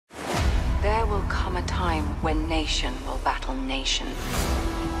will come a time when nation will battle nation.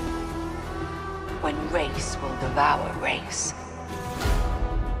 When race will devour race.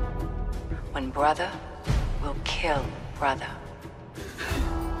 When brother will kill brother.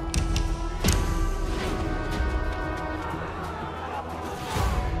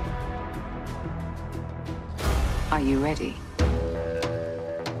 Are you ready?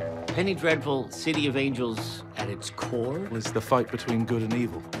 Penny Dreadful, City of Angels, at its core, was the fight between good and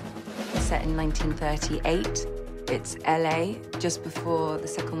evil. Set in 1938. It's LA, just before the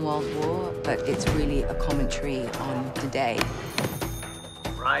Second World War, but it's really a commentary on today.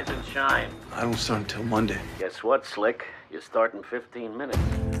 Rise and shine. I don't start until Monday. Guess what, Slick? You start in 15 minutes.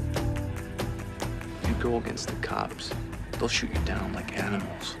 You go against the cops, they'll shoot you down like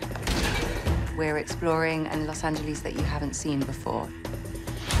animals. We're exploring a Los Angeles that you haven't seen before.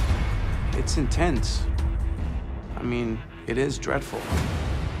 It's intense. I mean, it is dreadful.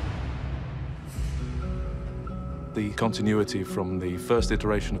 The continuity from the first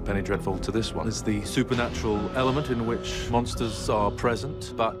iteration of Penny Dreadful to this one is the supernatural element in which monsters are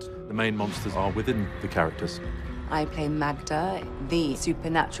present, but the main monsters are within the characters. I play Magda, the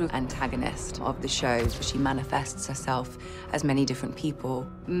supernatural antagonist of the show. She manifests herself as many different people.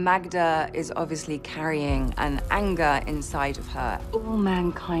 Magda is obviously carrying an anger inside of her. All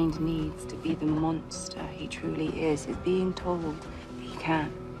mankind needs to be the monster he truly is being told he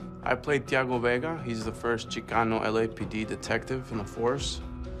can. I played Tiago Vega. He's the first Chicano LAPD detective in the force.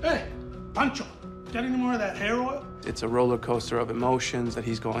 Hey, Pancho, got any more of that hair oil? It's a roller coaster of emotions that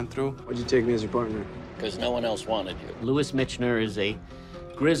he's going through. Why'd you take me as your partner? Because no one else wanted you. Louis Mitchner is a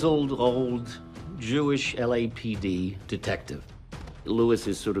grizzled, old, Jewish LAPD detective. Louis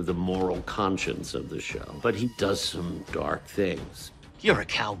is sort of the moral conscience of the show, but he does some dark things. You're a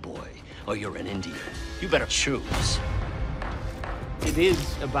cowboy, or you're an Indian. You better choose. It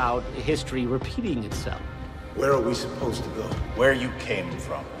is about history repeating itself. Where are we supposed to go? Where you came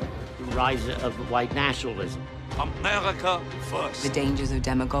from. The rise of white nationalism. America first. The dangers of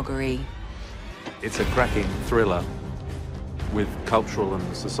demagoguery. It's a cracking thriller with cultural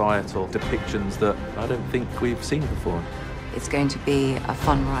and societal depictions that I don't think we've seen before. It's going to be a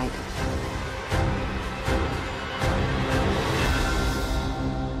fun ride.